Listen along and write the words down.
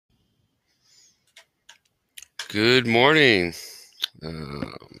Good morning.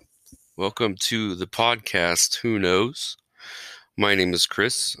 Um, Welcome to the podcast, Who Knows? My name is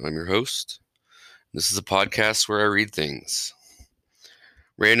Chris. I'm your host. This is a podcast where I read things.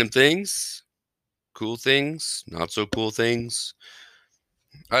 Random things, cool things, not so cool things.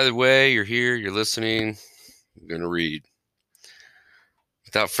 Either way, you're here, you're listening, I'm going to read.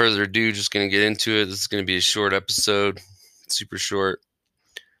 Without further ado, just going to get into it. This is going to be a short episode, super short.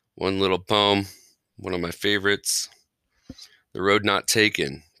 One little poem, one of my favorites. The Road Not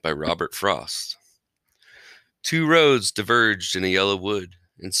Taken by Robert Frost. Two roads diverged in a yellow wood,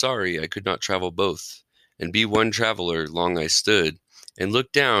 and sorry I could not travel both, and be one traveler long I stood, and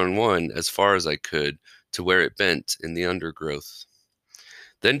looked down one as far as I could, to where it bent in the undergrowth.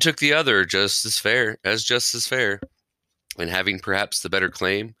 Then took the other just as fair, and having perhaps the better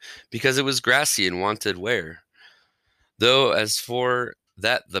claim, because it was grassy and wanted wear. Though as for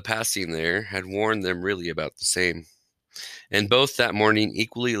that the passing there had worn them really about the same. And both that morning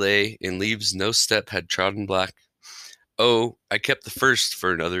equally lay in leaves no step had trodden black. Oh, I kept the first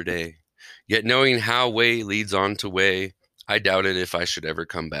for another day. Yet knowing how way leads on to way, I doubted if I should ever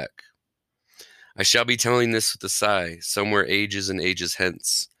come back. I shall be telling this with a sigh, somewhere ages and ages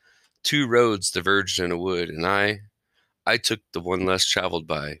hence. Two roads diverged in a wood, and I took the one less traveled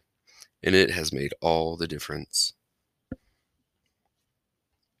by, and it has made all the difference.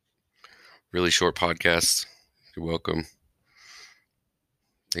 Really short podcast. You're welcome.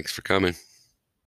 Thanks for coming.